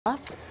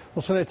Us?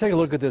 Well, so now take a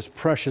look at this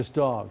precious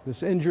dog.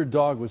 This injured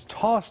dog was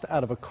tossed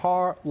out of a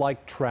car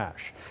like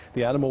trash.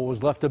 The animal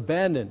was left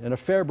abandoned in a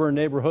Fairburn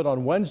neighborhood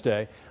on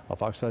Wednesday.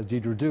 Fox 5's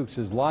Deidre Dukes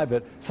is live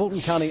at Fulton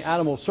County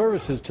Animal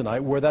Services tonight,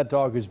 where that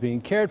dog is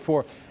being cared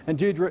for. And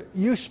Deidre,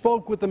 you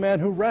spoke with the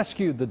man who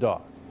rescued the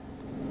dog.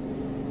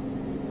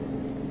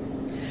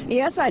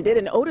 Yes, I did,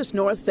 and Otis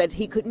North said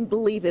he couldn't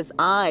believe his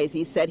eyes.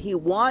 He said he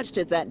watched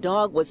as that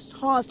dog was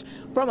tossed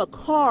from a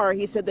car.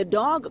 He said the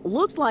dog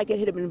looked like it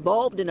had been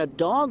involved in a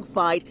dog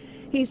fight.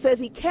 He says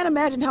he can't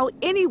imagine how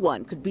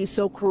anyone could be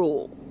so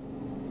cruel.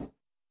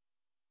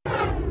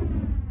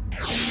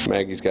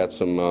 Maggie's got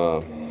some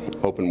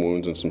open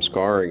wounds and some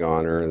scarring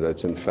on her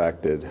that's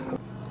infected.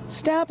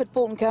 Staff at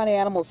Fulton County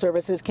Animal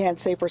Services can't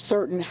say for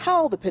certain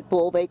how the pit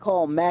bull they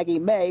call Maggie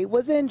Mae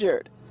was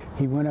injured.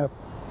 He went up,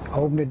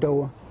 opened the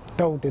door,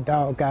 throwed the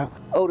dog out.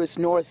 Otis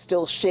North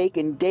still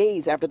shaken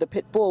days after the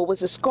pit bull was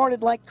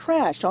discarded like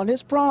trash on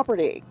his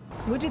property.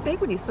 What did you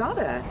think when you saw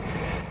that?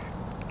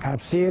 I'm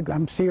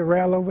see a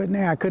rail over it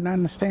now. I couldn't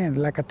understand it.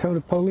 Like I told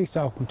the police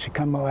officer to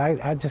come over,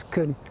 I just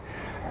couldn't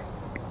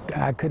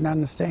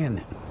understand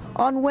it.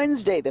 On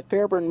Wednesday, the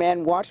Fairburn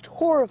man watched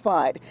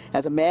horrified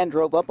as a man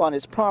drove up on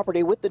his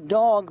property with the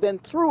dog, then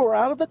threw her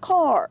out of the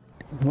car.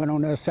 Went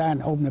on the other side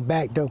and opened the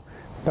back door,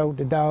 throwed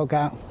the dog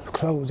out,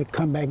 closed it,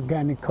 come back and got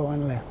in the car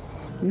and left.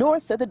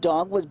 North said the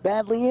dog was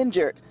badly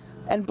injured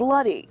and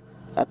bloody,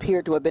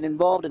 appeared to have been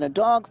involved in a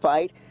dog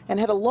fight, and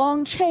had a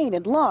long chain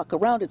and lock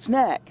around its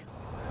neck.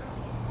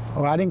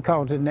 Oh, I didn't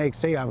call it the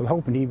next day. I was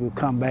hoping he would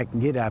come back and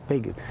get it. I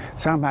figured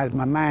somehow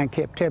my mind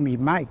kept telling me he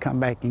might come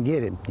back and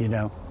get him, you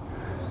know.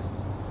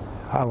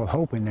 I was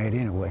hoping that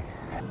anyway.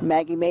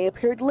 Maggie Mae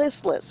appeared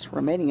listless,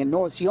 remaining in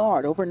North's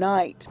yard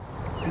overnight.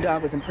 The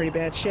dog was in pretty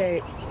bad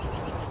shape.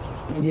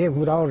 Yeah,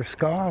 with all the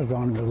scars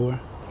on it,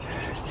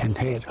 and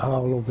had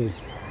all over his.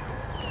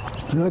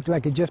 It looked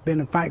like it just been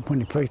a fight when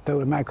he first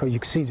threw him out, because you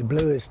could see the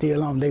blood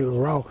still on. They were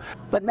raw.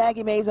 But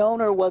Maggie Mae's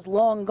owner was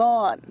long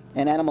gone.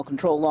 An animal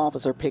control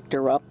officer picked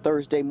her up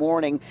Thursday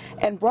morning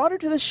and brought her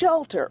to the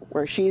shelter,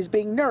 where she's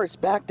being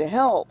nursed back to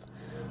health.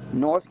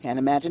 North can't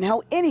imagine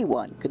how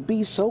anyone could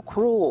be so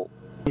cruel.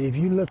 If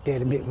you looked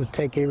at him, it would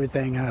take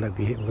everything out of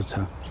you. It was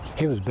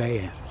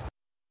bad.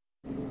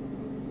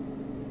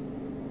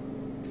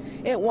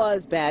 It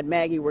was bad.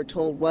 Maggie, we're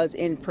told, was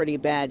in pretty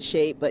bad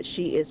shape, but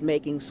she is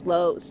making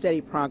slow, steady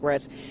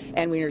progress,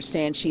 and we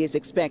understand she is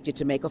expected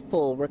to make a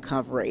full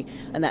recovery.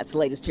 And that's the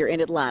latest here in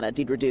Atlanta.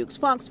 Deidre Dukes,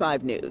 Fox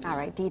 5 News. All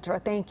right,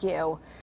 Deidre, thank you.